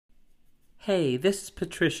Hey, this is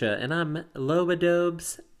Patricia, and I'm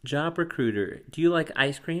Lobadobe's job recruiter. Do you like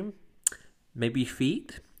ice cream? Maybe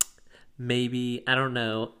feet? Maybe, I don't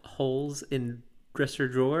know, holes in dresser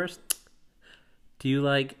drawers? Do you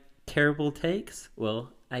like terrible takes?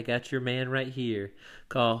 Well, I got your man right here.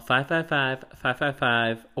 Call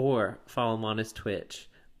 555-555 or follow him on his Twitch.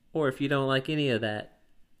 Or if you don't like any of that,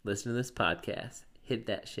 listen to this podcast. Hit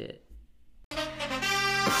that shit.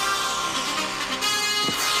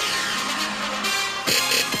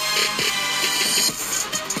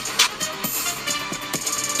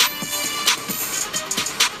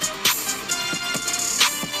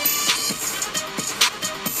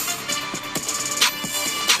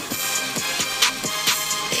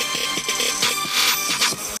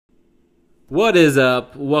 What is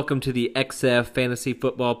up? Welcome to the XF Fantasy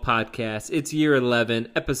Football Podcast. It's year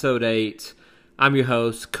 11, episode 8. I'm your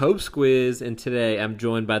host, Cope Squiz, and today I'm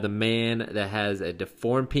joined by the man that has a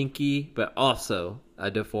deformed pinky, but also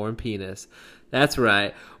a deformed penis. That's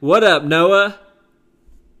right. What up, Noah?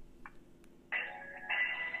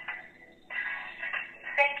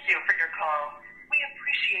 Thank you for your call. We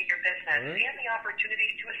appreciate your business and the opportunity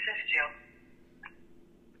to assist you.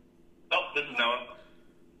 Oh, this is Noah.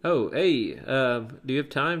 Oh, hey, do you have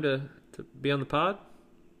time to be on the pod?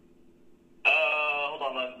 Hold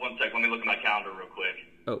on one sec. Let me look at my calendar real quick.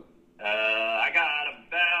 Oh. I got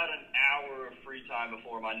about an hour of free time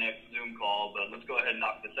before my next Zoom call, but let's go ahead and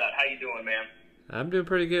knock this out. How you doing, man? I'm doing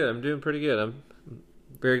pretty good. I'm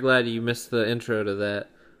very glad you missed the intro to that.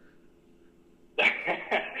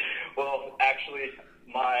 Well, actually,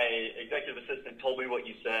 my executive assistant told me what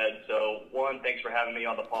you said. So, one, thanks for having me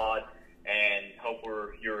on the pod, and hope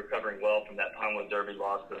you're recovering well from that Pinewood Derby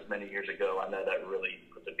loss that was many years ago. I know that really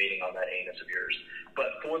puts a beating on that anus of yours.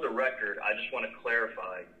 But for the record, I just want to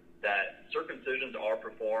clarify that circumcisions are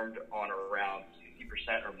performed on around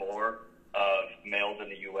 60% or more of males in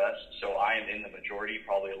the U.S., so I am in the majority,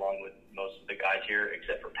 probably along with most of the guys here,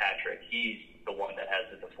 except for Patrick. He's the one that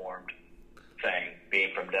has the deformed thing,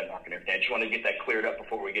 being from Denmark and everything. I just want to get that cleared up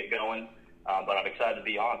before we get going. But I'm excited to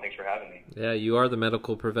be on. Thanks for having me. Yeah, you are the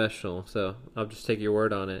medical professional, so I'll just take your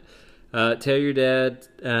word on it. Tell your dad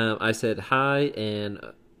I said hi, and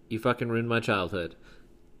you fucking ruined my childhood.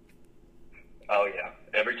 Oh, yeah.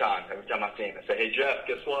 Every time I see him, I say, hey, Jeff,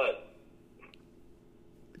 guess what?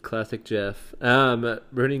 Classic Jeff.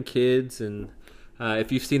 Ruining kids, and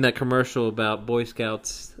if you've seen that commercial about Boy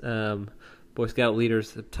Scouts, Boy Scout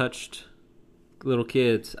leaders have touched little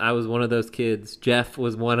kids. I was one of those kids. Jeff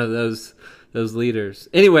was one of those leaders.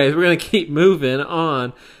 Anyways, we're going to keep moving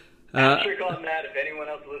on. Patrick on that. If anyone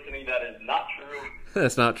else listening, that is not true.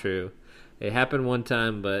 That's not true. It happened one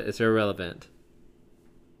time, but it's irrelevant.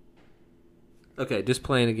 Okay, just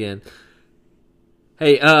playing again.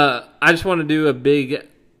 Hey, I just want to do a big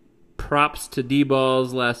props to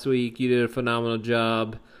D-Balls last week. You did a phenomenal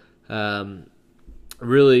job.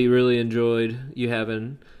 Really, really enjoyed you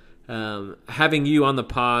having you on the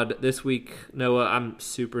pod this week, Noah. I'm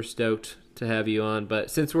super stoked to have you on. But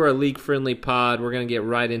since we're a league-friendly pod, we're going to get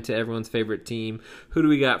right into everyone's favorite team. Who do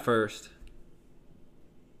we got first?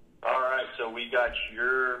 All right, so we got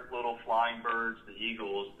your little Flying Birds, the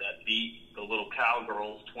Eagles, that beat the little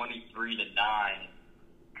Cowgirls 23-9.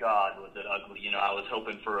 God, was it ugly. You know, I was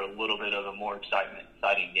hoping for a little bit of a more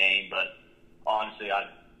exciting game, but honestly, I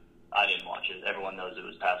didn't watch it. Everyone knows it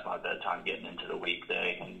was past my bedtime getting into the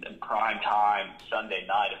weekday. And prime time, Sunday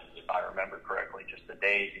night, if I remember correctly, just the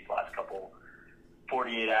days, these last couple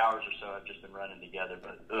 48 hours or so have just been running together.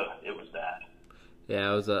 But, it was bad.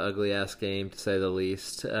 Yeah, it was an ugly-ass game, to say the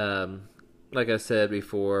least. Like I said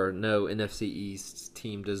before, no NFC East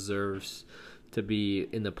team deserves to be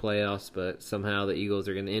in the playoffs, but somehow the Eagles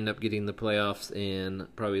are going to end up getting the playoffs and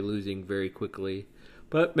probably losing very quickly.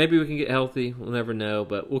 But maybe we can get healthy. We'll never know,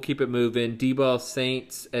 but we'll keep it moving. D-Ball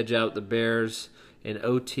Saints edge out the Bears in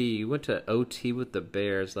OT. You went to OT with the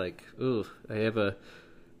Bears. Like, ooh, they have a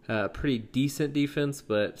pretty decent defense,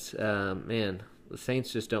 but, man, the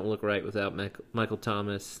Saints just don't look right without Michael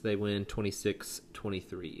Thomas. They win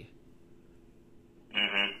 26-23.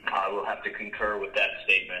 I will have to concur with that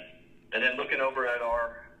statement. And then looking over at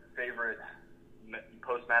our favorite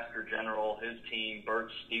Postmaster General, his team,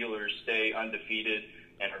 Bert's Steelers, stay undefeated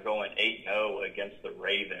and are going 8-0 against the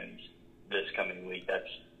Ravens this coming week. That's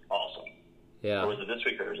awesome. Yeah. Or was it this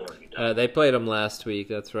week or is it already done? They played them last week.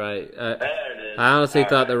 That's right. There it is. I honestly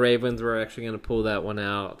thought the Ravens were actually going to pull that one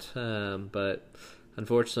out, but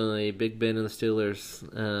unfortunately, Big Ben and the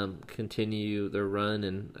Steelers continue their run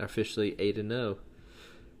and are officially 8-0.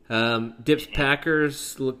 Dips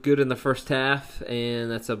Packers look good in the first half,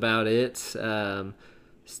 and that's about it.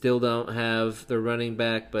 Still don't have the running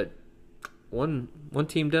back, but one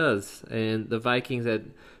team does, and the Vikings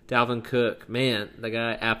had Dalvin Cook. Man, the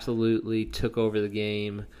guy absolutely took over the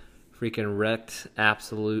game, freaking wrecked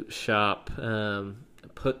absolute shop,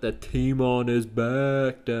 put the team on his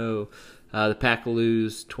back, though. The Pack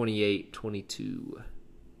lose 28-22.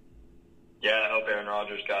 Yeah, I hope Aaron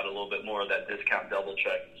Rodgers got a little bit more of that discount double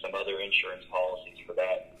check and some other insurance policies for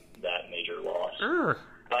that major loss.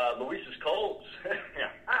 Luis's Colts,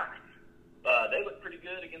 they look pretty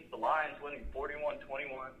good against the Lions, winning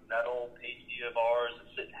 41-21. That old AD of ours is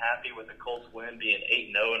sitting happy with the Colts win, being 8-0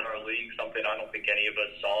 in our league, something I don't think any of us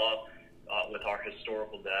saw with our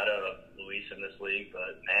historical data of Luis in this league.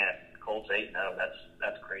 But, man, Colts 8-0,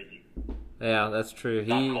 that's crazy. Yeah, that's true.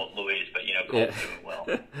 Not Colt Luis, but, Colts doing well.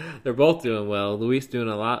 They're both doing well. Luis doing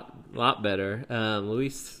a lot better.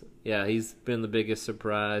 Luis, he's been the biggest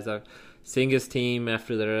surprise. Seeing his team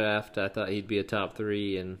after the draft, I thought he'd be a top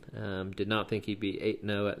 3, and did not think he'd be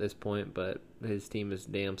 8-0 at this point, but his team is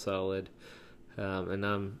damn solid. And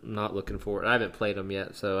I'm not looking forward. I haven't played him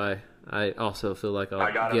yet, so I also feel like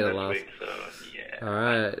I'll get a loss. Week, so, yeah. All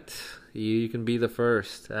right. You can be the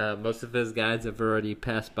first. Most of his guys have already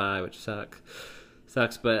passed by, which sucks,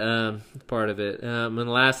 but part of it. And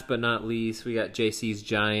last but not least, we got JC's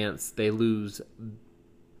Giants. They lost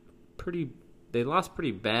pretty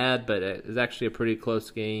bad, but it was actually a pretty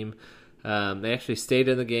close game. They actually stayed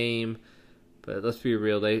in the game, but let's be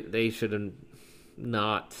real, they should have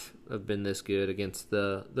not have been this good against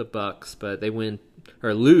the Bucs, but they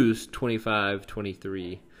lose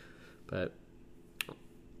 25-23. But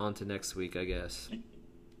on to next week, I guess.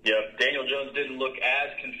 Yep, Daniel Jones didn't look as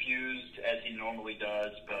confused as he normally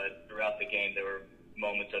does, but throughout the game there were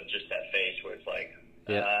moments of just that face where it's like,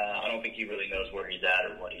 I don't think he really knows where he's at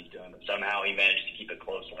or what he's doing, but somehow he managed to keep it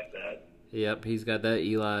close like that. Yep, he's got that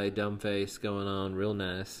Eli dumb face going on real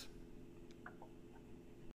nice.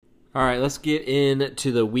 All right, let's get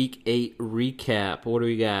into the Week 8 recap. What do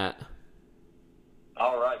we got?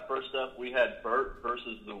 All right, first up we had Bert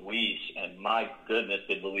versus Luis, and my goodness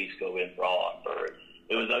did Luis go in raw on Bert.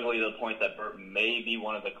 It was ugly to the point that Bert may be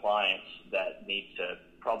one of the clients that needs to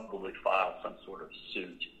probably file some sort of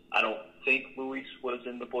suit. I don't think Luis was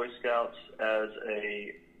in the Boy Scouts as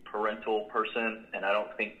a parental person, and I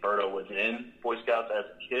don't think Berto was in Boy Scouts as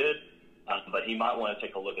a kid, but he might want to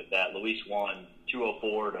take a look at that. Luis won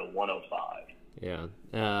 204-105. Yeah,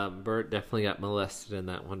 Bert definitely got molested in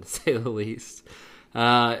that one, to say the least.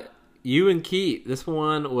 You and Keith, this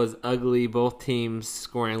one was ugly. Both teams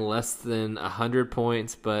scoring less than 100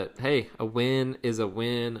 points, but hey, a win is a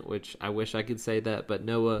win, which I wish I could say that. But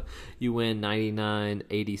Noah, you win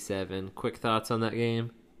 99-87. Quick thoughts on that game?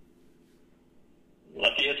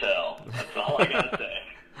 Lucky as hell. That's all I gotta say.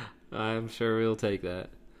 I'm sure we'll take that.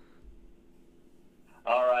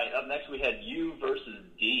 All right, up next we had you versus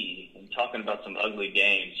D. And talking about some ugly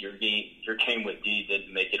games, your game with D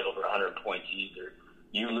didn't make it over 100 points either.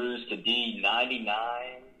 You lose to D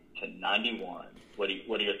 99-91. What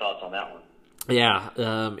are your thoughts on that one?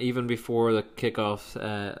 Yeah, even before the kickoffs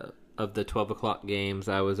of the 12 o'clock games,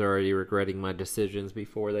 I was already regretting my decisions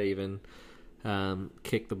before they even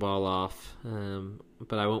kicked the ball off.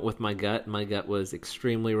 But I went with my gut. My gut was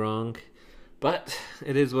extremely wrong. But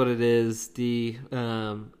it is what it is. D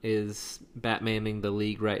is Batmaning the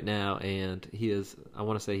league right now, and I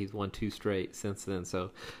want to say he's won 2 straight since then.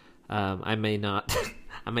 So I may not,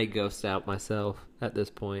 I may ghost out myself at this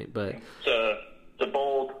point. But it's a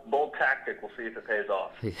bold tactic. We'll see if it pays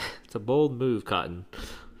off. It's a bold move, Cotton.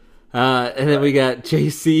 And then we got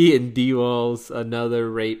JC and D-Walls. Another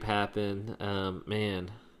rape happened.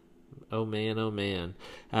 Man. Oh, man.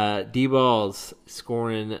 D-Balls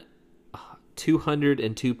scoring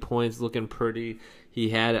 202 points, looking pretty. He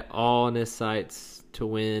had it all in his sights to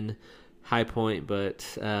win High Point,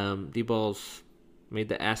 but D-Balls made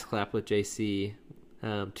the ass clap with JC.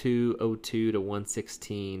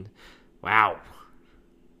 202-116. Wow.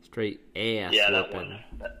 Straight ass whooping.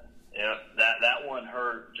 That one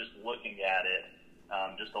hurt just looking at it,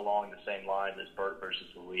 just along the same lines as Bert versus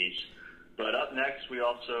Luis. But up next, we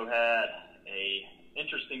also had a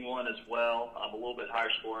interesting one as well. A little bit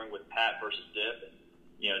higher scoring with Pat versus Dip. And,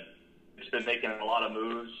 he's been making a lot of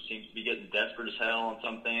moves. Seems to be getting desperate as hell on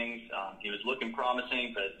some things. He was looking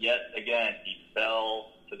promising, but yet again, he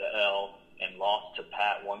fell to the L and lost to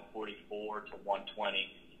Pat 144-120.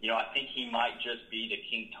 I think he might just be the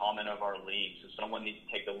King Tommen of our league. So someone needs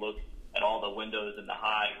to take a look at all the windows in the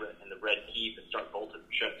red keep and start bolting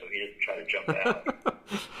them shut so he doesn't try to jump out.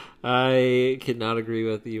 I could not agree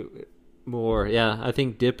with you more. Yeah, I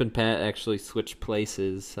think Dip and Pat actually switched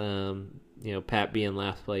places. Pat being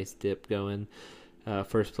last place, Dip going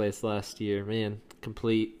first place last year. Man,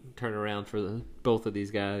 complete turnaround for both of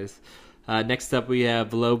these guys. Next up, we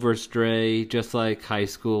have Loeb versus Dre. Just like high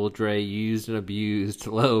school, Dre used and abused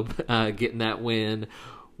Loeb, getting that win,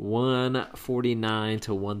 149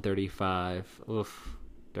 to 135. Oof,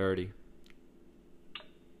 dirty.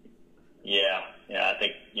 Yeah, I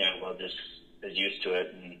think Loeb just is used to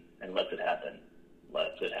it and lets it happen.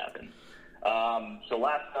 So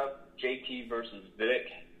last up, JT versus Vic.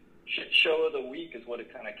 Show of the week is what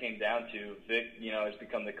it kind of came down to. Vic, has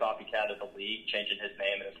become the copycat of the league, changing his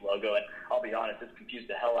name and his logo. And I'll be honest, it's confused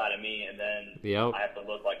the hell out of me. And then I have to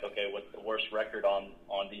look like, okay, what's the worst record on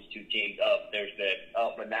these two teams? Oh, there's Vic.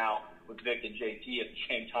 Oh, but now with Vic and JT at the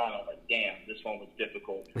same time, I'm like, damn, this one was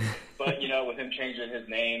difficult. But, with him changing his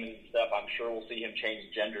name and stuff, I'm sure we'll see him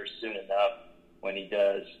change genders soon enough when he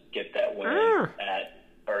does get that win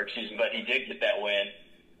but he did get that win.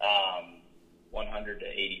 100 to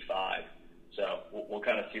 85. So we'll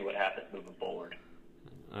kind of see what happens moving forward.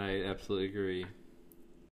 I absolutely agree.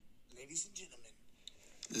 Ladies and gentlemen,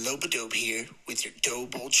 Lobadope here with your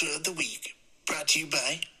Dope Ultra of the Week. Brought to you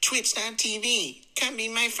by Twitch.tv. Come be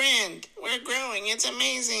my friend. We're growing. It's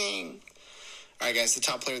amazing. All right, guys, the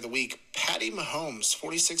top player of the week, Patty Mahomes,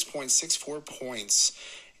 46.64 points.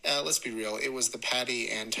 Let's be real. It was the Patty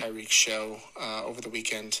and Tyreek show over the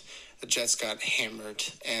weekend. The Jets got hammered,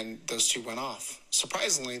 and those two went off.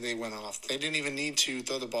 Surprisingly, they went off. They didn't even need to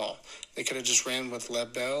throw the ball. They could have just ran with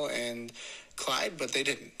Lev Bell and Clyde, but they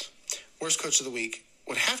didn't. Worst coach of the week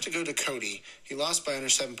would have to go to Cody. He lost by under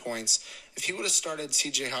 7 points. If he would have started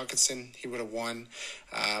C.J. Hawkinson, he would have won.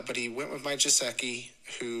 But he went with Mike Gesicki,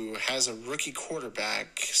 who has a rookie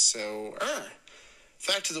quarterback. So,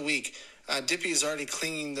 fact of the week. Dippy is already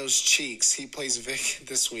cleaning those cheeks. He plays Vic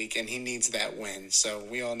this week, and he needs that win. So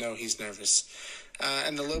we all know he's nervous.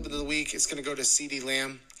 And the Lobe of the week is going to go to CeeDee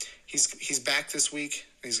Lamb. He's back this week.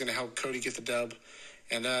 He's going to help Cody get the dub.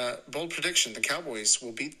 And bold prediction, the Cowboys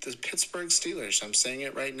will beat the Pittsburgh Steelers. I'm saying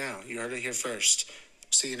it right now. You heard it here first.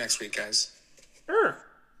 See you next week, guys.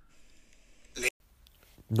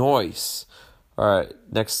 Nice. All right,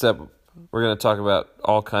 next up, we're going to talk about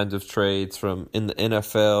all kinds of trades from in the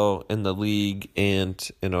NFL, in the league, and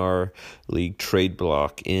in our league trade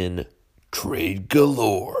block in Trade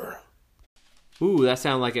Galore. Ooh, that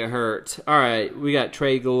sounded like it hurt. All right, we got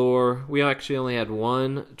Trade Galore. We actually only had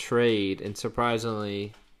one trade, and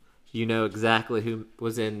surprisingly, you know exactly who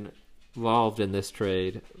was involved in this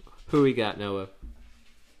trade. Who we got, Noah?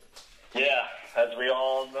 Yeah, as we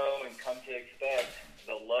all know and come to expect,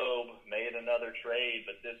 the Loeb made another trade,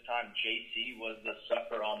 but this time JC was the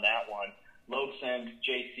sucker on that one. Loeb sent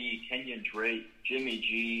JC, Kenyon Drake, Jimmy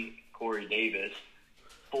G, Corey Davis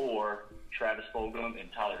for Travis Fulgham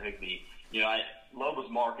and Tyler Higbee. Loeb was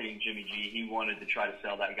marketing Jimmy G. He wanted to try to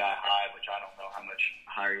sell that guy high, which I don't know how much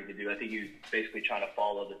higher he could do. I think he was basically trying to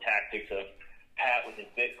follow the tactics of Pat with his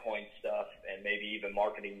Bitcoin stuff and maybe even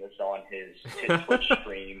marketing this on his Twitch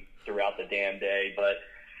stream throughout the damn day. But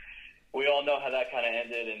we all know how that kind of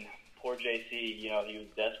ended, and poor JC, he was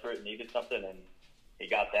desperate and needed something, and he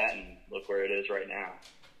got that, and look where it is right now.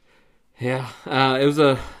 Yeah, it was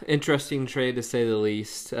a interesting trade to say the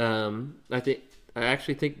least. I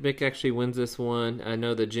actually think Vic actually wins this one. I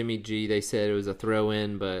know that Jimmy G, they said it was a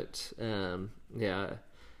throw-in, but I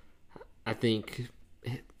think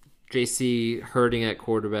JC hurting at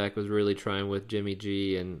quarterback was really trying with Jimmy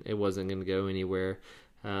G, and it wasn't going to go anywhere.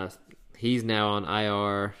 He's now on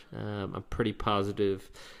IR. I'm pretty positive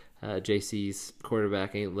JC's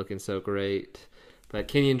quarterback ain't looking so great. But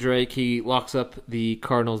Kenyon Drake, he locks up the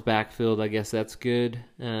Cardinals' backfield. I guess that's good.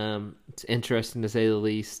 It's interesting to say the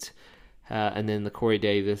least. And then the Corey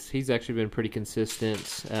Davis, he's actually been pretty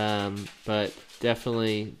consistent, but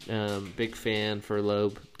definitely big fan for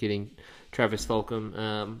Loeb getting Travis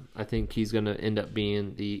Fulgham. I think he's going to end up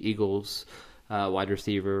being the Eagles' wide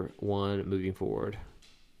receiver one moving forward.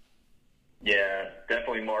 Yeah,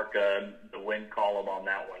 definitely mark the win column on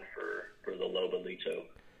that one for the Loeb Elito.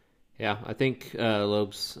 Yeah, I think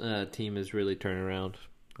Loeb's team is really turning around.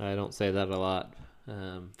 I don't say that a lot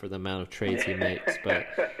for the amount of trades he makes, but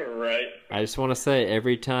right. I just want to say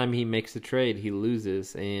every time he makes a trade, he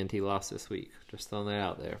loses, and he lost this week. Just throwing that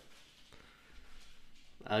out there.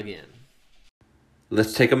 Again.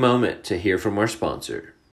 Let's take a moment to hear from our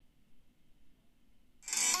sponsor.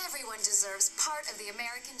 Everyone deserves part of the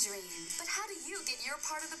American dream, but how do you get your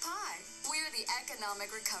part of the pie? We're the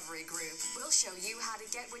Economic Recovery Group. We'll show you how to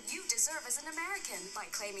get what you deserve as an American by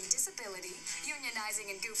claiming disability, unionizing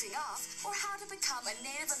organizing and goofing off, or how to become a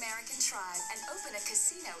Native American tribe and open a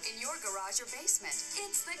casino in your garage or basement.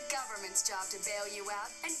 It's the government's job to bail you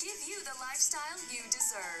out and give you the lifestyle you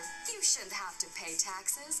deserve. You shouldn't have to pay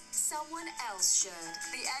taxes. Someone else should.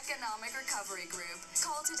 The Economic Recovery Group.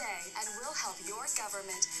 Call today and we'll help your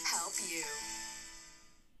government help you.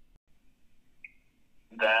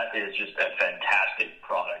 That is just a fantastic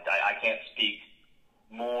product. I can't speak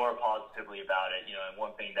more positively about it. And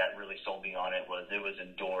one thing that really sold me on it was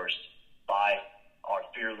endorsed by our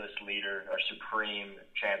fearless leader, our supreme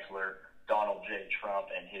chancellor, Donald J.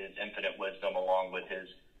 Trump, and his infinite wisdom, along with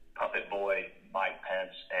his puppet boy, Mike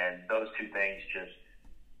Pence. And those two things just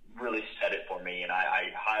really set it for me. And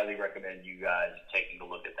I highly recommend you guys taking a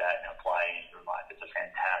look at that and applying it in your life. It's a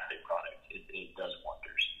fantastic product. It does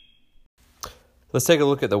wonders. Let's take a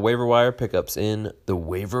look at the waiver wire pickups in the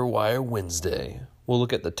Waiver Wire Wednesday. We'll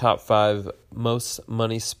look at the top 5 most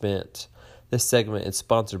money spent. This segment is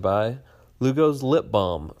sponsored by Lugo's Lip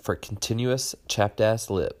Balm for continuous chapped ass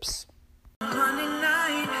lips. Monday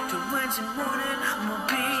night to Wednesday morning, I'ma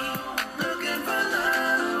be looking for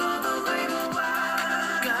love all the waiver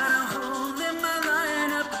wire. Got a hole in my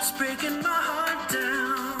lineup, it's breaking my heart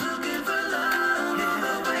down. Looking for love all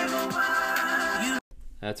the waiver wire.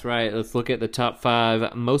 That's right. Let's look at the top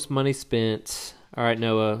 5 most money spent. All right,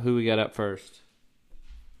 Noah, who we got up first?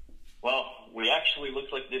 Well, we actually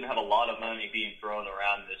looks like didn't have a lot of money being thrown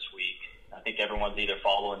around this week. I think everyone's either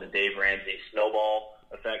following the Dave Ramsey snowball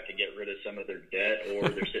effect to get rid of some of their debt, or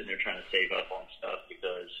they're sitting there trying to save up on stuff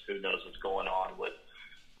because who knows what's going on with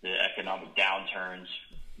the economic downturns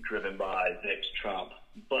driven by Vic's Trump.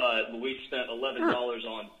 But Luis spent $11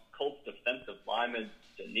 on Colts defensive lineman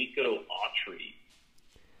Danico Autry.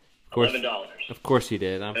 $11. Of course he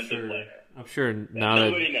did. I'm sure not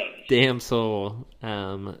a damn soul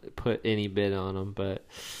put any bid on him, but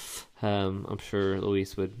I'm sure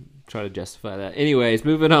Luis would try to justify that. Anyways,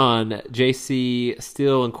 moving on. JC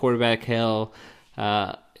still in quarterback hell.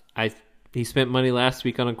 He spent money last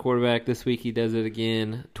week on a quarterback. This week he does it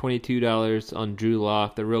again. $22 on Drew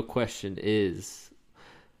Lock. The real question is,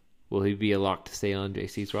 will he be a lock to stay on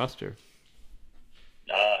JC's roster?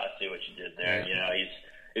 I see what you did there. Yeah.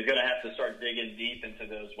 He's going to have to start digging deep into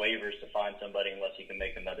those waivers to find somebody unless he can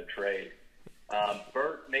make another trade.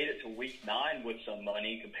 Bert made it to week 9 with some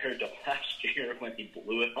money compared to last year when he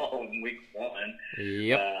blew it all in week 1.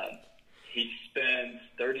 Yep. He spends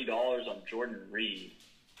 $30 on Jordan Reed.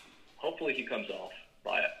 Hopefully he comes off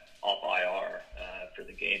IR for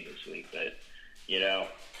the game this week. But,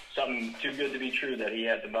 something too good to be true that he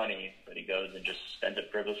had the money, but he goes and just spends it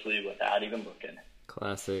frivolously without even looking.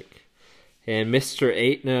 Classic. And Mr.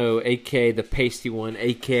 8-0, a.k.a. the pasty one,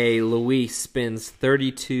 a.k.a. Luis, spends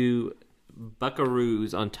 32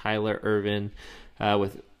 buckaroos on Tyler Ervin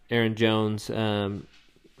with Aaron Jones,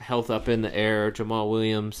 health up in the air, Jamal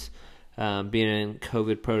Williams being in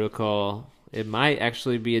COVID protocol. It might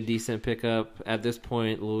actually be a decent pickup. At this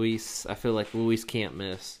point, Luis, I feel like Luis can't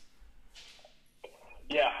miss.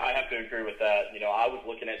 Yeah, I have to agree with that. I was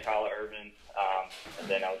looking at Tyler Ervin, and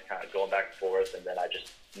then I was kind of going back and forth, and then I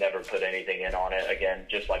just never put anything in on it. Again,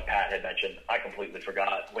 just like Pat had mentioned, I completely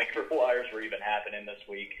forgot waiver wires were even happening this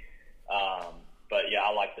week. But, yeah,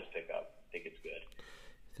 I like this pickup. I think it's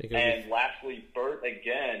good. And lastly, Bert,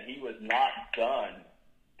 again, he was not done,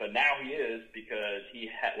 but now he is because he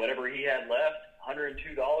had whatever he had left,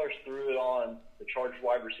 $102, threw it on the Chargers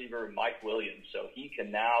wide receiver Mike Williams. So he can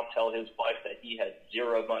now tell his wife that he has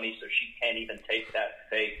zero money, so she can't even take that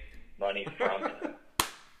fake money from him.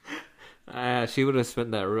 She would have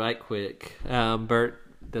spent that right quick. Bert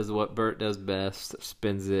does what Bert does best,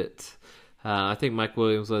 spends it. I think Mike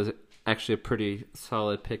Williams was actually a pretty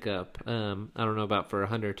solid pickup. I don't know about for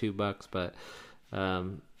 $102, but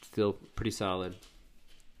still pretty solid.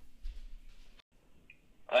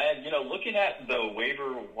 And, looking at the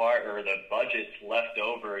waiver wire or the budgets left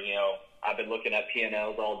over, I've been looking at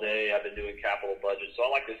P&Ls all day. I've been doing capital budgets. So I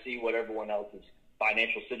like to see what everyone else's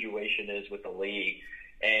financial situation is with the league.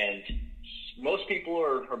 And most people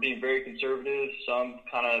are being very conservative. Some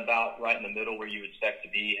kind of about right in the middle where you expect to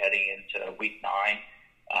be heading into week 9.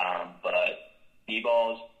 But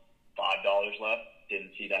D-Ball's $5 left.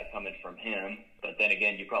 Didn't see that coming from him. But then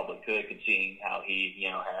again, you probably could seeing how he,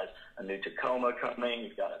 has a new Tacoma coming.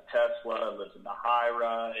 He's got a Tesla, lives in the high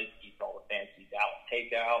rise, eats all the fancy out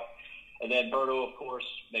takeout. And then Berto, of course,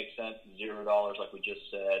 makes sense, $0 like we just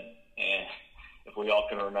said. And if we all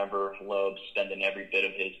can remember, Loeb spending every bit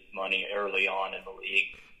of his money early on in the league.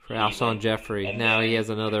 For Alshon Jeffrey. And now he has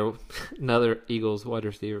another Eagles wide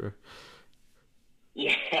receiver.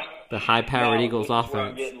 Yeah. The high-powered Eagles offense.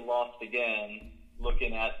 I'm getting lost again,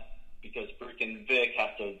 looking at, because freaking freaking Vic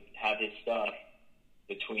has to have his stuff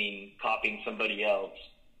between copying somebody else.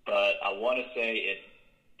 But I want to say it's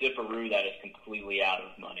Dipperoo that is completely out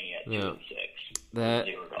of money at 2 and 6. That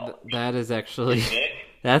is actually Vic?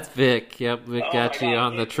 That's Vic. Yep, Vic got you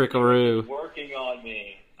on the trickaroo. Working on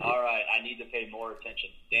me. All right, I need to pay more attention.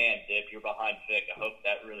 Damn, Dip, you're behind Vic. I hope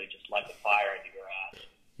that really just lights a fire into your ass.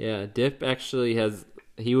 Yeah, Dip actually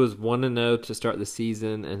he was 1-0 to start the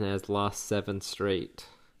season and has lost 7 straight.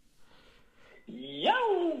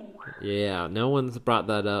 Yo! Yeah, no one's brought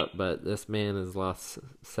that up, but this man has lost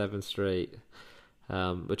 7 straight,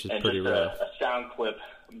 which is pretty rough. A sound clip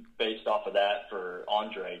based off of that for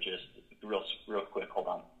Andre, just real quick. Hold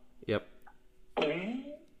on. Yep.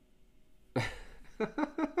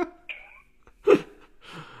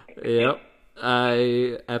 Yep,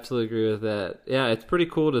 I absolutely agree with that. Yeah, it's pretty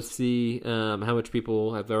cool to see how much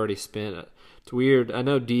people have already spent. It's weird. I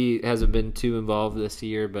know D hasn't been too involved this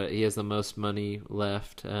year, but he has the most money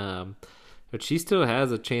left. But she still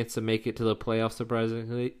has a chance to make it to the playoffs,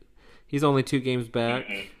 surprisingly. He's only 2 games back.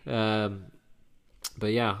 But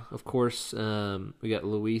yeah, of course, we got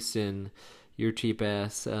Luis and your cheap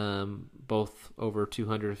ass, both over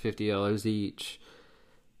 $250 each.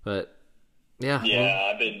 But yeah. Yeah,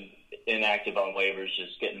 I've been inactive on waivers,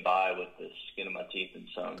 just getting by with the skin of my teeth and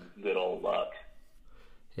some good old luck.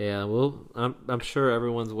 Yeah, well, I'm sure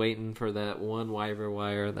everyone's waiting for that one waiver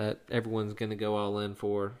wire that everyone's going to go all in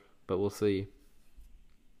for, but we'll see.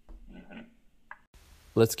 Mm-hmm.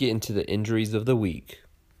 Let's get into the injuries of the week.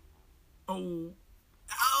 Oh.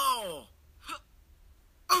 Ow.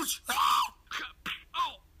 Ouch.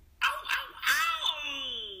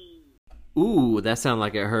 Ooh, that sounded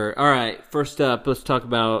like it hurt. All right, first up, let's talk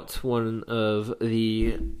about one of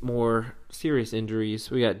the more serious injuries.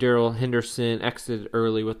 We got Darrell Henderson exited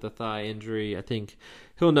early with the thigh injury. I think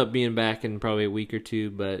he'll end up being back in probably a week or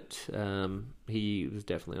 2, but he was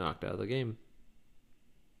definitely knocked out of the game.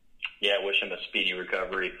 Yeah, I wish him a speedy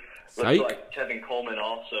recovery. Psych. Looks like Tevin Coleman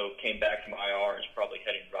also came back from IR and is probably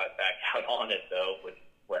heading right back out on it, though, with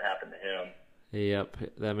what happened to him. Yep,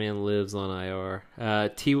 that man lives on IR.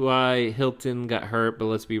 T.Y. Hilton got hurt, but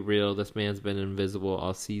let's be real, this man's been invisible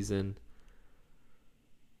all season.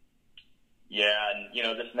 Yeah, and,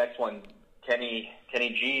 this next one, Kenny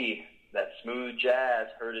G, that smooth jazz,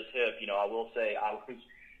 hurt his hip. I will say I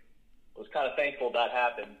was kind of thankful that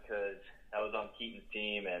happened because I was on Keaton's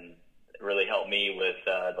team, and it really helped me with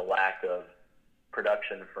the lack of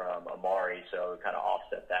production from Amari, so it kind of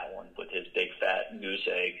offset that one with his big fat goose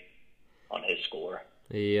egg on his score.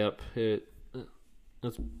 Yep,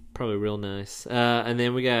 that's probably real nice. And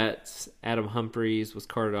then we got Adam Humphries was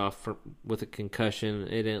carted off with a concussion.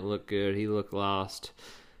 It didn't look good. He looked lost.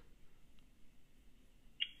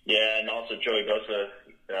 Yeah, and also Joey Bosa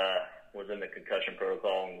was in the concussion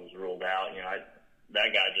protocol and was ruled out.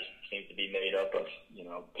 That guy just seems to be made up of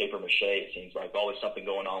paper mache. It seems like always something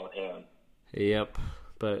going on with him. Yep.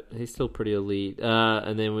 But he's still pretty elite.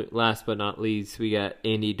 And then last but not least, we got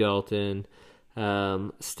Andy Dalton,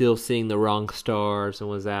 still seeing the wrong stars and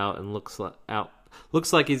was out and looks like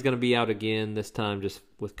he's going to be out again, this time just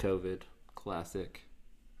with COVID. Classic.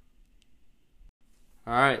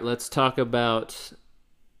 All right, let's talk about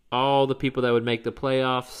all the people that would make the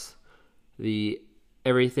playoffs, the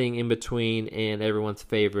everything in between, and everyone's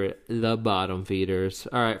favorite, the bottom feeders.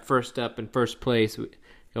 All right, first up in first place,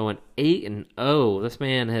 going 8-0. This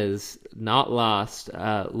man has not lost.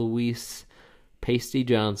 Luis Pasty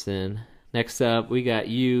Johnson. Next up, we got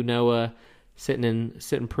you, Noah, sitting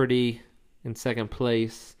pretty in second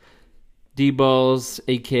place. D-Balls,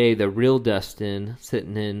 a.k.a. the real Dustin,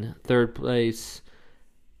 sitting in third place.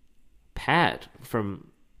 Pat from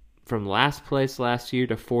last place last year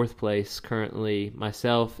to fourth place currently.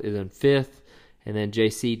 Myself is in fifth, and then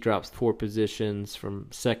JC drops 4 positions from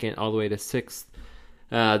second all the way to sixth.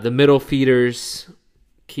 The middle feeders,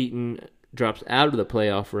 Keaton drops out of the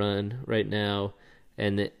playoff run right now.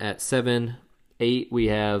 And at 7-8, we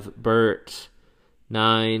have Bert.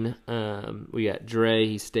 9, we got Dre.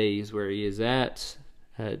 He stays where he is at.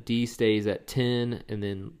 D stays at 10. And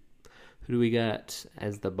then who do we got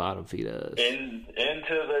as the bottom feeders?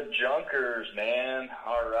 Into the junkers, man.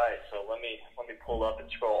 All right, so let me pull up and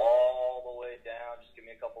scroll all the way down. Just give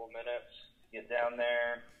me a couple of minutes to get down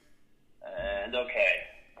there. And okay,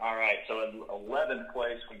 all right. So in 11th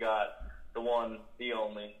place, we got the one, the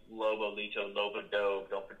only, Lobo Lito Lobadobe.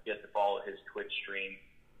 Don't forget to follow his Twitch stream,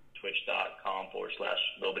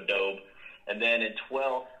 twitch.com/Lobadobe. And then in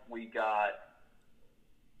 12th, we got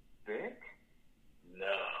Vic?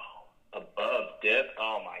 No. Above Dip?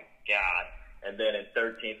 Oh, my God. And then in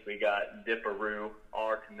 13th, we got Dipperoo,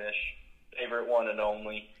 Artemish, favorite one and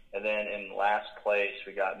only. And then in last place,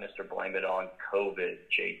 we got Mr. Blame It On COVID,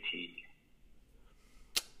 JT.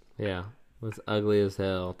 Yeah, it was ugly as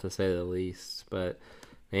hell, to say the least. But,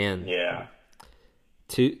 man. Yeah.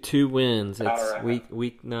 Two wins. It's Right.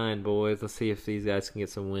 week 9, boys. Let's see if these guys can get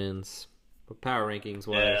some wins. But power rankings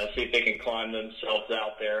wise. Yeah, let's see if they can climb themselves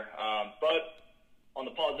out there. But on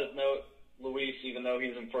the positive note, Luis, even though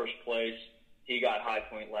he's in first place, he got high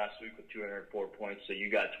point last week with 204 points. So you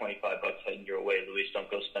got $25 heading your way, Luis. Don't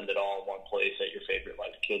go spend it all in one place at your favorite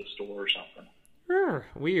kids store or something.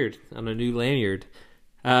 Weird. On a new lanyard.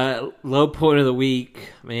 Low point of the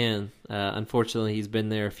week, man. Unfortunately, he's been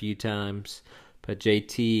there a few times. But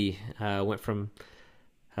JT went from,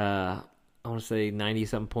 I want to say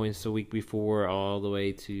 90-something points the week before all the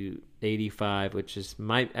way to 85, which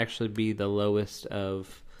might actually be the lowest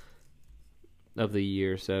of the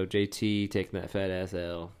year. So JT taking that fat ass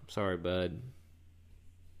L. Sorry, bud.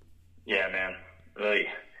 Yeah, man. Really.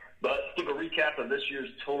 But to give a recap of this year's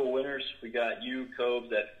total winners, we got you,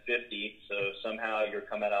 Cobes, at 50. So somehow you're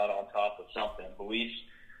coming out on top of something. Luis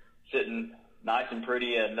sitting nice and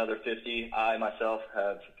pretty at another 50. I, myself,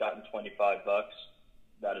 have gotten $25.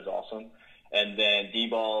 That is awesome. And then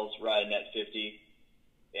D-Ball's riding at 50.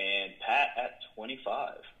 And Pat at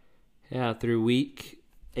 25. Yeah, through week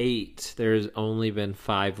 8, there's only been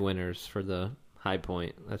 5 winners for the high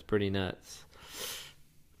point. That's pretty nuts.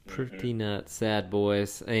 Pretty nuts. Sad,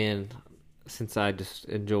 boys. And since I just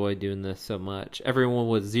enjoy doing this so much, everyone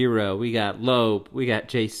was 0. We got Loeb, we got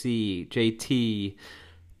JC, JT,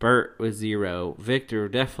 Bert was 0, Victor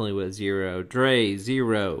definitely was 0, Dre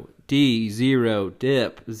 0, D 0,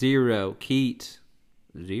 Dip 0, Keat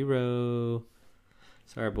 0.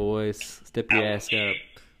 Sorry, boys. Step your ass up.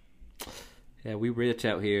 Yeah, we rich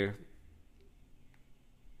out here.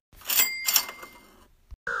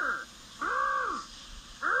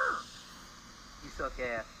 You suck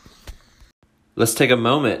ass. Let's take a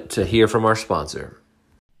moment to hear from our sponsor.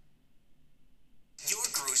 Your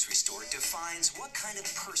grocery store defines what kind of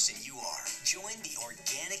person you are. Join the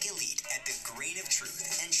organic elite at the Grain of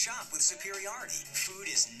Truth and shop with superiority.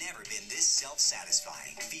 Food has never been this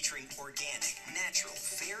self-satisfying. Featuring organic, natural,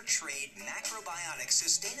 fair trade, macrobiotic,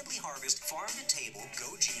 sustainably harvested, farm-to-table,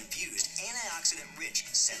 goji-infused, antioxidant-rich,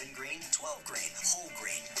 7-grain, 12-grain, whole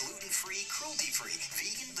grain, gluten-free, cruelty-free,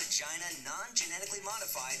 vegan, vagina, non-genetically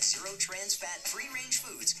modified, zero-trans fat, free-range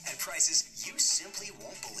foods at prices you simply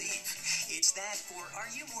won't believe. It's that, or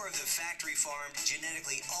are you more of the factory-farmed,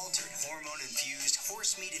 genetically altered, hormone-infused,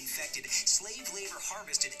 horse meat-infected, slave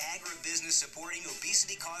labor-harvested, agribusiness-supporting,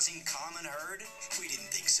 obesity-causing common herd? We didn't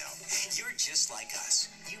think so. You're just like us.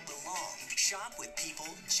 You belong. Shop with people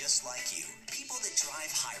just like you. People that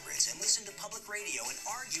drive hybrids and listen to public radio and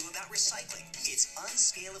argue about recycling. It's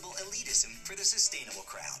unscalable elitism for the sustainable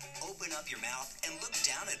crowd. Open up your mouth and look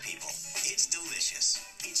down at people. It's delicious.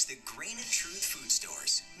 It's the Grain of Truth food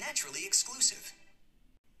stores. Naturally exclusive.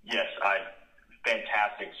 Yes,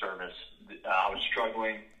 fantastic service. I was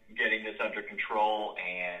struggling getting this under control,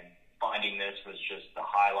 and finding this was just the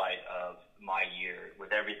highlight of my year.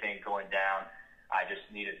 With everything going down, I just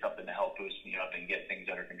needed something to help boost me up and get things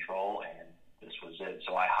under control, and this was it.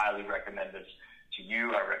 So I highly recommend this to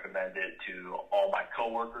you. I recommend it to all my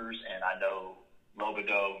coworkers, and I know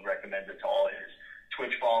Lobadeau recommends it to all his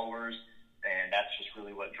Twitch followers, and that's just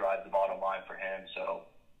really what drives the bottom line for him. So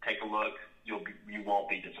take a look. You won't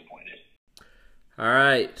be disappointed. All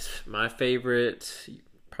right, my favorite,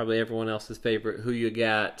 probably everyone else's favorite. Who you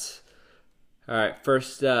got? All right,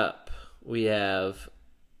 first up, we have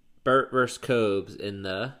Bert versus Cobes in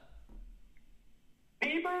the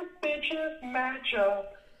Bieber bitches matchup.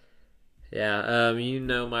 Yeah, you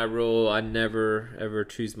know my rule. I never, ever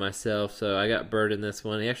choose myself, so I got Bert in this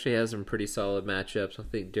one. He actually has some pretty solid matchups. I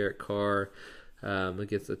think Derek Carr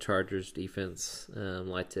against the Chargers defense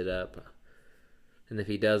lights it up. And if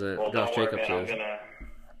he doesn't, well, Josh don't worry, Jacobs man.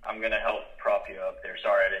 I'm gonna help prop you up there.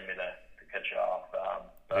 Sorry, I didn't mean to cut you off.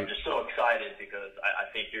 But I'm just so excited because I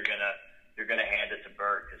think you're gonna hand it to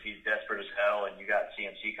Bert because he's desperate as hell, and you got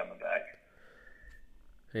CMC coming back.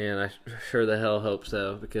 And I sure the hell hope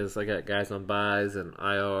so, because I got guys on buys and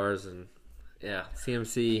IRs, and yeah,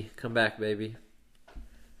 CMC, come back, baby.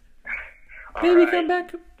 All Baby, right. come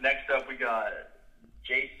back. Next up, we got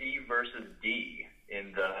JC versus D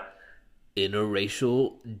in the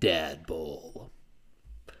Interracial Dad Bowl.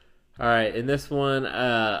 All right, in this one,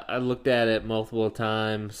 I looked at it multiple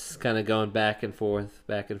times, kind of going back and forth.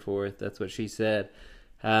 That's what she said.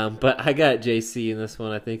 But I got JC in this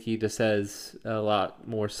one. I think he just has a lot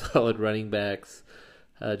more solid running backs.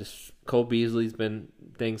 Just Cole Beasley's been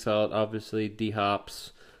dang solid. Obviously, D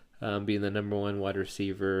Hops being the number one wide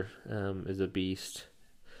receiver is a beast.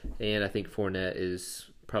 and I think Fournette is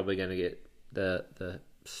probably going to get the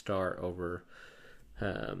start over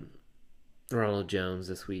Ronald Jones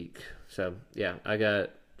this week. So yeah, I got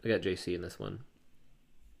JC in this one.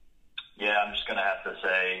 Yeah, I'm just gonna have to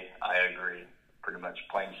say I agree. Pretty much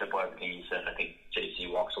plain and simple everything you said. I think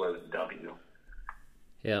JC walks away with a W.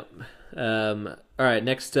 Yep. All right,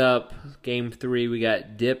 next up, game 3, we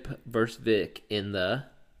got Dip versus Vic in the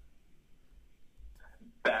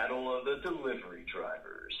Battle of the Delivery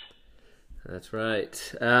Drivers. That's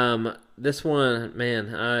right. This one,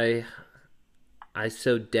 man, I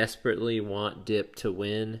so desperately want Dip to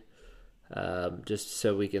win, just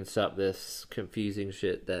so we can stop this confusing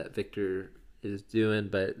shit that Victor is doing.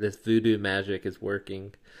 But this voodoo magic is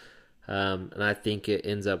working, and I think it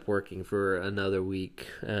ends up working for another week,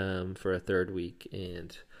 for a third week.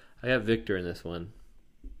 And I got Victor in this one.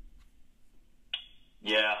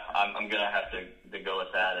 Yeah, I'm gonna have to go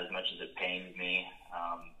with that as much as it pains me.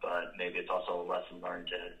 But maybe it's also a lesson learned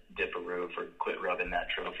to Dipperoo for quit rubbing that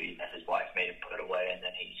trophy that his wife made him put away, and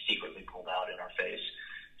then he secretly pulled out in our face.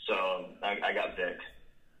 So I got Vic.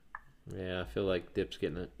 Yeah, I feel like Dip's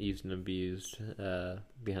getting used and abused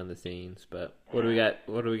behind the scenes. But what do we got?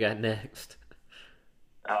 What do we got next?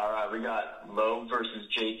 All right, we got Loeb versus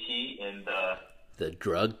JT in the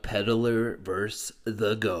drug peddler versus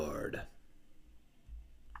the guard.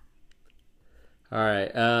 All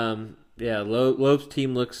right. Yeah, Loeb's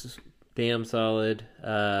team looks damn solid.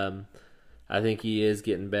 I think he is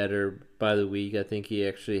getting better by the week. I think he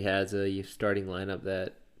actually has a starting lineup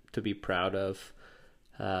that to be proud of.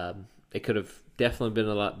 It could have definitely been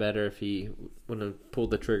a lot better if he wouldn't have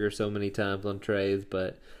pulled the trigger so many times on trays.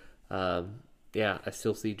 But yeah, I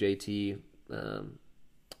still see JT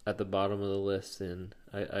at the bottom of the list, and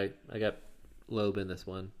I got Loeb in this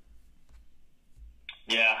one.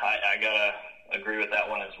 Yeah, I gotta agree with that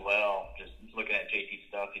one as well. Just looking at JT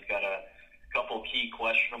stuff, he's got a couple key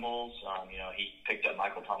questionables. He picked up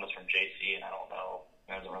Michael Thomas from JC, and I don't know,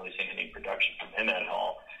 I haven't really seen any production from him at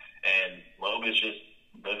all. And Loeb is just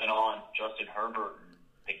living on Justin Herbert and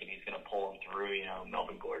thinking he's going to pull him through.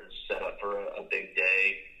 Melvin Gordon's set up for a big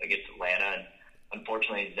day against Atlanta, and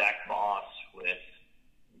unfortunately Zach Moss with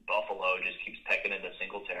Buffalo just keeps pecking into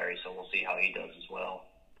Singletary, so we'll see how he does as well.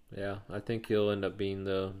 Yeah, I think he'll end up being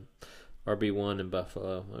the RB1 in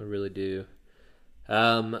Buffalo. I really do.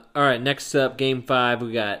 All right, next up, Game 5,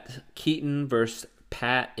 we got Keaton versus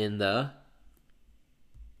Pat in the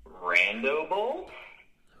Rando Bowl?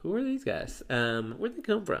 Who are these guys? Where'd they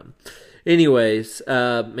come from? Anyways,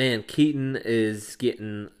 man, Keaton is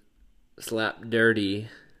getting slapped dirty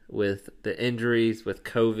with the injuries, with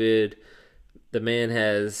COVID. The man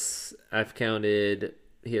has, I've counted,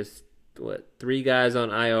 he has, 3 guys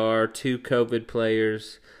on IR, 2 COVID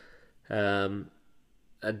players, a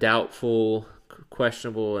doubtful,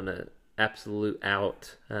 questionable, and an absolute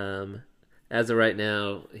out. As of right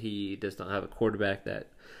now, he does not have a quarterback that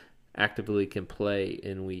actively can play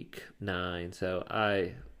in week 9. So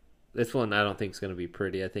this one I don't think is going to be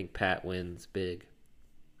pretty. I think Pat wins big.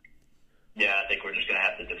 Yeah, I think we're just going to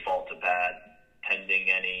have to default to Pat, pending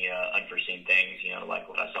any unforeseen things, like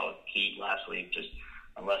what I saw with Keat last week. Just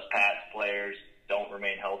unless Pat's players don't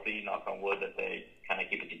remain healthy, knock on wood that they kind of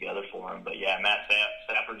keep it together for him. But yeah, Matt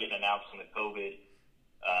Stafford getting announced in the COVID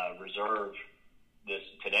reserve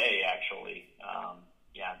today, actually.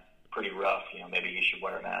 Yeah, pretty rough. Maybe he should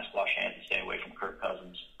wear a mask, wash hands, and stay away from Kirk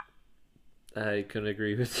Cousins. I couldn't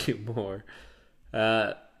agree with you more.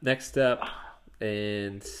 Next up,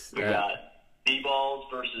 and we got D-Balls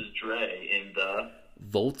versus Dre in the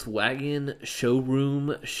Volkswagen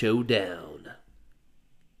Showroom Showdown.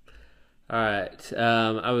 All right,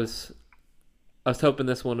 I was hoping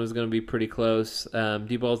this one was going to be pretty close.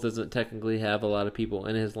 D-Balls doesn't technically have a lot of people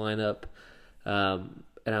in his lineup,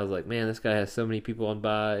 and I was like, man, this guy has so many people on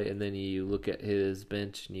bye. And then you look at his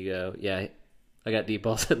bench and you go, yeah, I got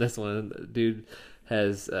D-Balls in this one. Dude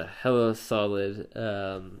has a hella solid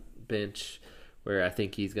bench where I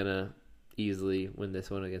think he's going to easily win this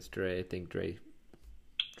one against Dre. I think Dre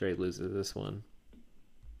loses this one.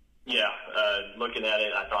 Yeah, looking at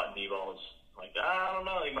it, I thought D-Balls, I don't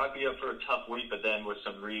know, he might be up for a tough week, but then with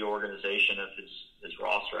some reorganization of his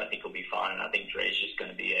roster, I think he'll be fine. And I think Dre's just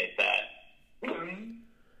going to be a fat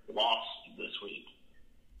loss this week.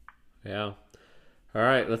 Yeah. All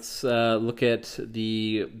right, let's look at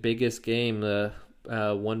the biggest game, the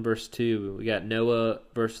 1 versus 2. We got Noah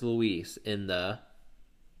versus Luis in the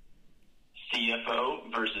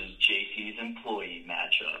CFO versus JC's employee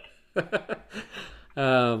matchup.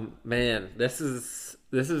 Man, this is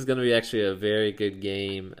going to be actually a very good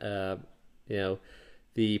game.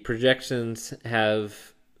 The projections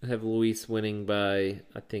have have Luis winning by,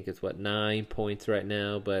 I think it's 9 points right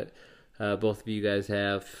now, but both of you guys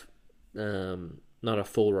have not a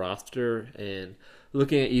full roster. And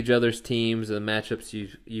looking at each other's teams and the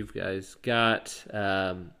matchups you guys got,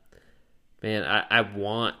 man, I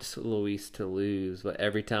want Luis to lose, but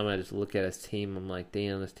every time I just look at his team, I'm like,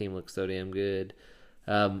 damn, this team looks so damn good.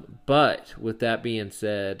 But with that being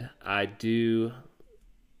said,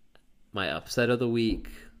 my upset of the week,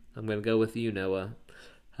 I'm going to go with you, Noah.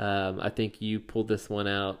 I think you pulled this one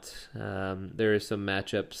out. There is some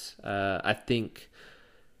matchups. I think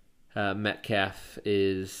Metcalf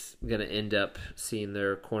is going to end up seeing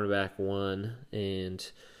their cornerback one,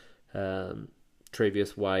 and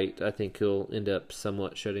Travius White, I think he'll end up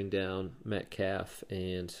somewhat shutting down Metcalf.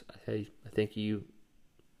 And I think you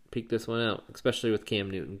peek this one out, especially with Cam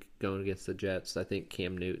Newton going against the Jets. I think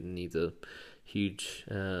Cam Newton needs a huge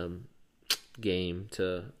game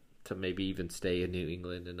to maybe even stay in New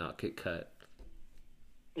England and not get cut.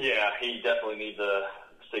 Yeah, he definitely needs a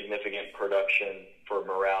significant production for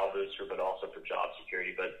morale booster, but also for job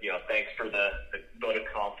security. But, thanks for the vote of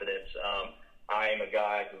confidence. I am a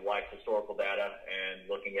guy who likes historical data, and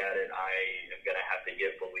looking at it, I am going to have to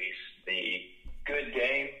give Luis the good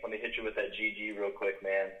game. Let me hit you with that GG real quick,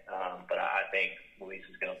 man. But I think Luis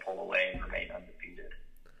is going to pull away and remain undefeated.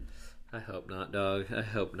 I hope not, dog. I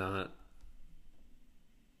hope not.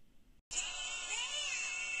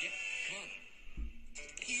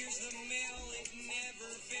 Here's the mail, it never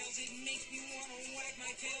fails. It makes me want to wag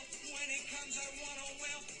my tail. When it comes, I want to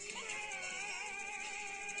wail.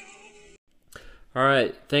 All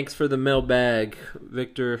right. Thanks for the mailbag,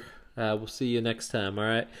 Victor. We'll see you next time. All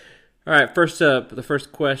right. All right. First up, the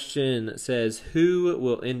first question says, who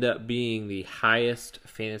will end up being the highest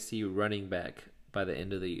fantasy running back by the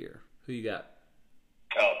end of the year? Who you got?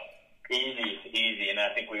 Oh, easy. And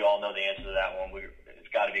I think we all know the answer to that one. It's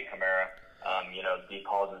got to be Kamara. Dee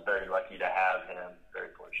Pauls is very lucky to have him. Very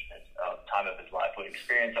fortunate. Time of his life, with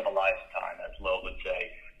experience of a lifetime, as Lil would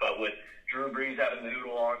say. But with Drew Brees having the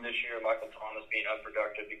noodle arm this year, Michael Thomas being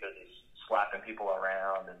unproductive because he's slapping people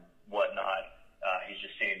around and whatnot, he's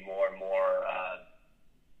just seeing more and more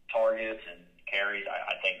targets and carries.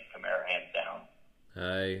 I think Kamara hands down.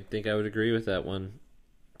 I think I would agree with that one.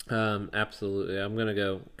 Absolutely. I'm going to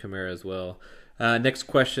go Kamara as well. Next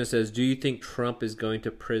question says, do you think Trump is going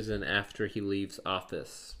to prison after he leaves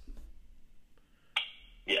office?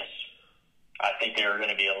 Yes. I think there are going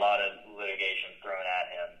to be a lot of litigation thrown at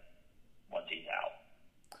him once he's out.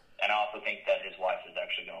 And I also think that his wife is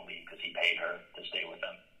actually going to leave because he paid her to stay with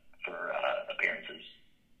him for appearances.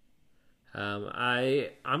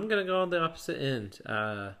 I'm going to go on the opposite end.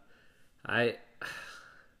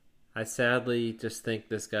 I sadly just think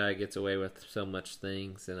this guy gets away with so much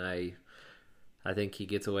things, and I think he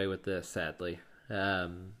gets away with this, sadly.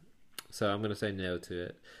 So I'm going to say no to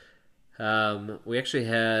it. We actually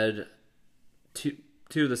had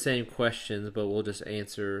two of the same questions, but we'll just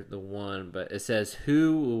answer the one. But it says,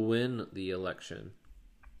 who will win the election?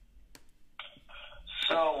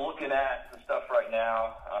 So looking at the stuff right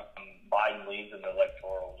now, Biden leads in the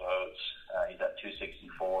electoral votes. He's at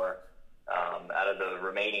 264. Out of the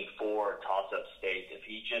remaining 4 toss-up states, if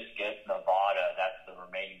he just gets Nevada, that's the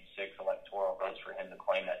remaining 6 electoral votes for him to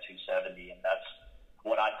claim that 270, and that's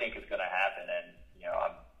what I think is going to happen. And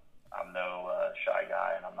I'm no shy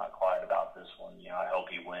guy, and I'm not quiet about this one. I hope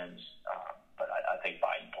he wins, but I think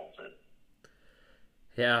Biden pulls it.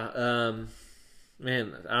 Yeah,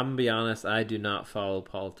 man, I'm gonna be honest. I do not follow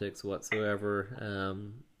politics whatsoever.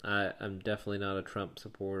 I'm definitely not a Trump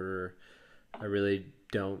supporter. I really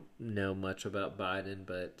don't know much about Biden,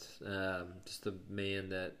 but just the man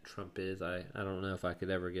that Trump is, I don't know if I could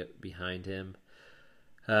ever get behind him.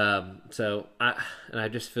 So I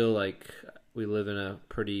just feel like we live in a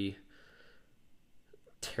pretty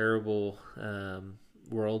terrible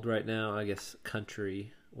world right now, I guess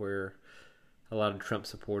country, where a lot of Trump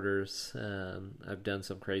supporters have done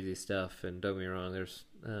some crazy stuff, and don't get me wrong, there's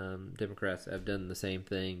Democrats that have done the same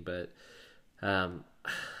thing, but I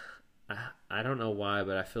don't know why,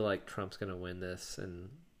 but I feel like Trump's going to win this, and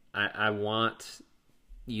I want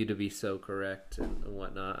you to be so correct and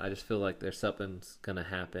whatnot. I just feel like there's something's going to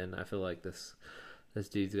happen. I feel like this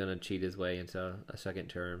dude's going to cheat his way into a second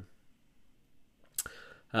term.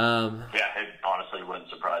 Yeah, it honestly wouldn't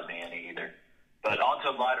surprise me any either. But on to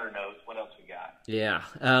a lighter note, what else we got? Yeah.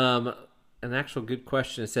 An actual good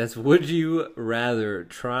question. It says, would you rather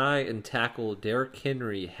try and tackle Derrick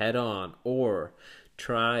Henry head on or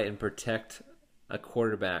try and protect a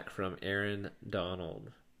quarterback from Aaron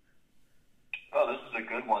Donald? Oh, this is a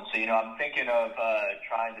good one. So, I'm thinking of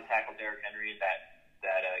trying to tackle Derrick Henry in that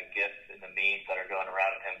GIF in and the memes that are going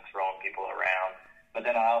around of him throwing people around. But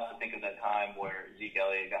then I also think of that time where Zeke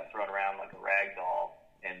Elliott got thrown around like a rag doll,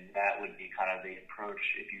 and that would be kind of the approach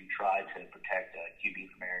if you try to protect a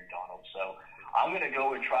QB from Aaron Donald. So I'm going to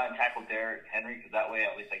go and try and tackle Derrick Henry, because that way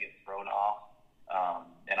at least I get thrown off,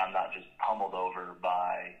 and I'm not just pummeled over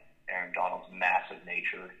by Aaron Donald's massive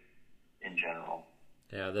nature in general.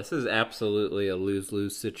 Yeah, this is absolutely a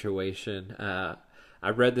lose-lose situation. I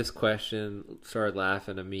read this question, started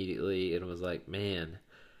laughing immediately, and was like, man,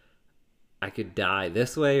 I could die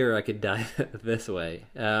this way or I could die this way.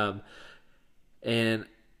 And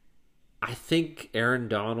I think Aaron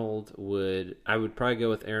Donald I would probably go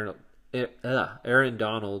with Aaron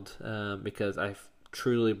Donald, because I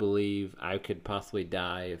truly believe I could possibly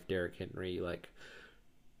die if Derrick Henry,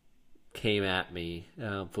 came at me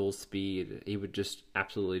full speed. He would just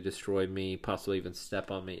absolutely destroy me, possibly even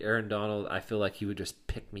step on me. Aaron Donald, I feel like he would just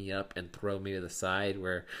pick me up and throw me to the side,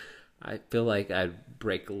 where I feel like I'd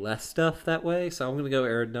break less stuff that way. So I'm going to go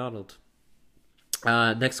Aaron Donald.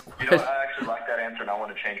 Next question. I actually like that answer, and I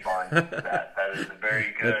want to change mine. That is a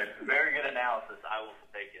very good analysis. I will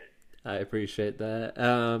take it. I appreciate that.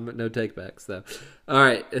 No takebacks, though. All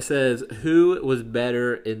right, it says, who was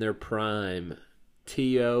better in their prime,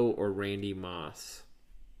 T.O. or Randy Moss?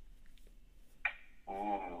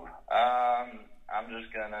 Ooh, I'm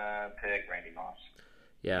just gonna pick Randy Moss.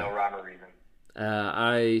 Yeah. No rhyme or reason.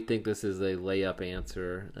 I think this is a layup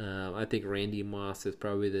answer. I think Randy Moss is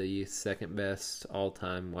probably the second best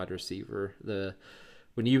all-time wide receiver.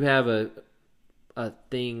 When you have a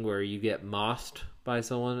thing where you get mossed by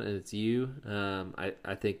someone and it's you,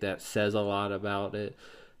 I think that says a lot about it.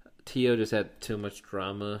 T.O. just had too much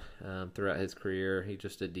drama throughout his career. He's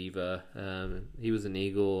just a diva. He was an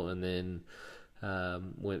Eagle and then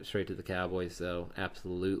went straight to the Cowboys, so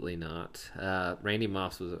absolutely not. Randy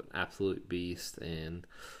Moss was an absolute beast, and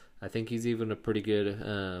I think he's even a pretty good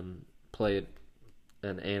an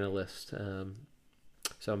analyst.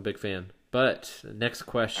 So I'm a big fan. But next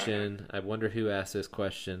question, I wonder who asked this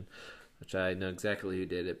question, which I know exactly who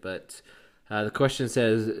did it. But the question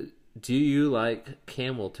says, do you like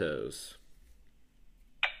camel toes?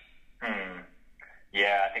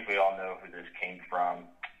 Yeah, I think we all know who this came from.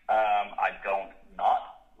 I don't not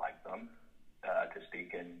like them, to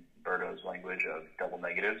speak in Berto's language of double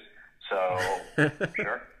negatives. So,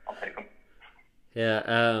 sure, I'll take them.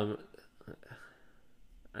 Yeah,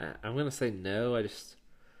 I'm going to say no.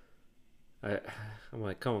 I'm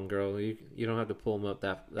like, come on, girl. You don't have to pull them up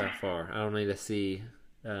that far. I don't need to see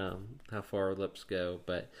how far our lips go.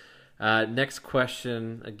 But next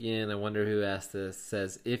question, again, I wonder who asked this,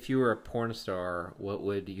 says, if you were a porn star, what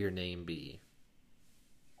would your name be?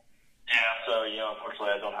 Yeah, so,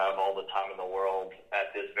 unfortunately I don't have all the time in the world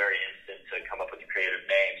at this very instant to come up with a creative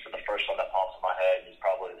name. So the first one that pops in my head is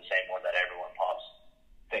probably the same one that everyone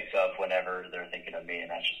thinks of whenever they're thinking of me, and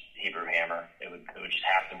that's just Hebrew Hammer. It would just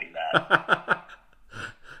have to be that.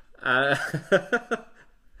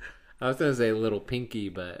 I was going to say Little Pinky,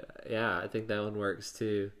 but yeah, I think that one works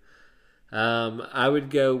too. I would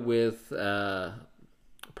go with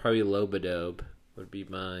probably Lobadobe would be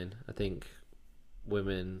mine. I think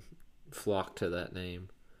women flock to that name.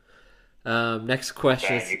 Next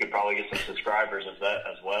question. Man, you could probably get some subscribers of that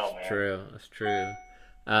as well, man. True, that's true.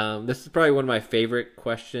 This is probably one of my favorite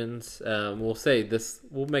questions. We'll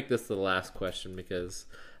make this the last question because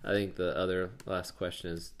I think the other last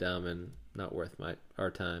question is dumb and not worth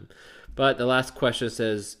our time. But the last question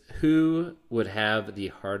says, who would have the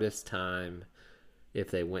hardest time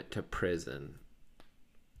if they went to prison?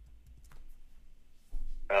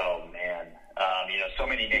 Oh, man. So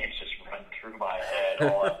many names just run through my head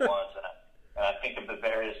all at once. And I think of the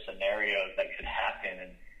various scenarios that could happen.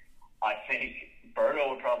 And I think Berto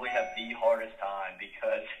would probably have the hardest time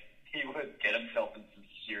because he would get himself in some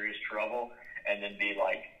serious trouble and then be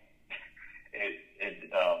like,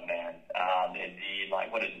 oh, man. It'd be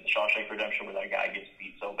like, what is it, the Shawshank Redemption, where that guy gets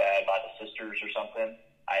beat so bad by the sisters or something?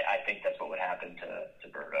 I think that's what would happen to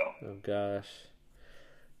Berto. Oh, gosh.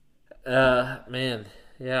 Man,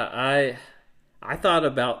 yeah, I thought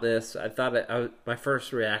about this. I thought my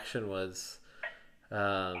first reaction was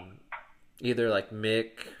either like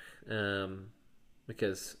Mick,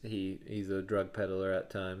 because he's a drug peddler at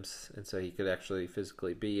times, and so he could actually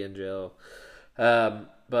physically be in jail. But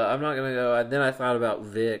I'm not gonna go. Then I thought about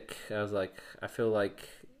Vic. I was like, I feel like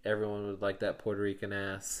everyone would like that Puerto Rican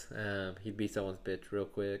ass. He'd beat someone's bitch real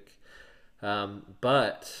quick.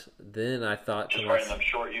 But then I thought just wearing them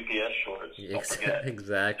short UPS shorts.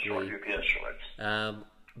 Exactly. Short UPS shorts.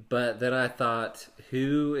 But then I thought,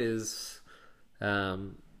 who is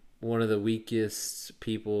one of the weakest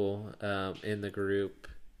people in the group?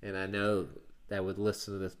 and I know that would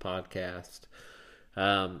listen to this podcast.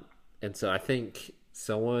 And so I think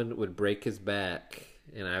someone would break his back,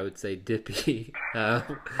 and I would say Dippy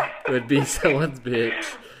would be someone's bitch.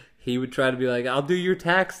 He would try to be like, I'll do your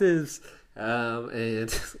taxes.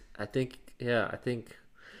 And I think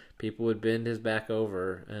people would bend his back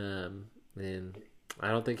over. And I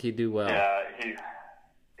don't think he'd do well. Yeah,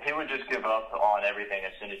 he would just give up on everything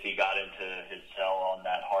as soon as he got into his cell on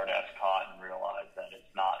that hard-ass cot and realized that it's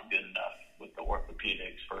not good enough with the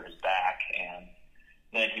orthopedics for his back. And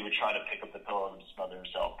then he would try to pick up the pillow and smother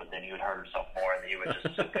himself, but then he would hurt himself more, and then he would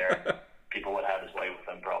just sit there. People would have his way with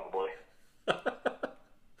him, probably.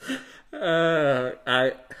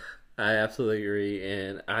 I absolutely agree,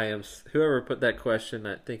 and whoever put that question,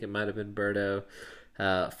 I think it might have been Berto.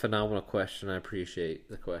 Phenomenal question. I appreciate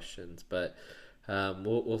the questions, but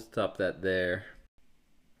we'll stop that there.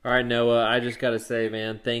 All right, Noah, I just got to say,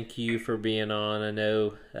 man, thank you for being on. I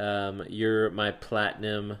know you're my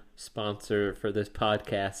platinum sponsor for this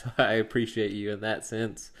podcast, so I appreciate you in that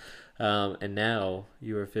sense. And now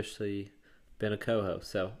you're officially been a co-host,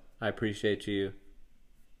 so I appreciate you.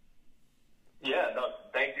 Yeah, no,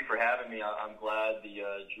 thank you for having me. I'm glad the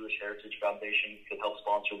Jewish Heritage Foundation could help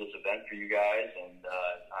sponsor this event for you guys. And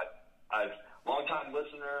I've long-time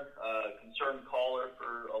listener, concerned caller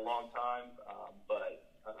for a long time, but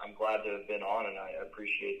I'm glad to have been on, and I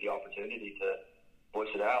appreciate the opportunity to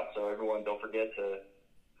voice it out. So everyone, don't forget to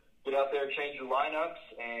get out there, change your lineups,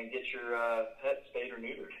 and get your pet spayed or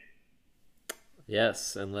neutered.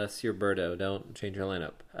 Yes, unless you're Berto, don't change your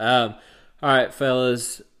lineup. All right,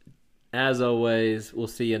 fellas. As always, we'll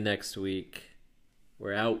see you next week.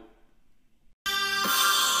 We're out.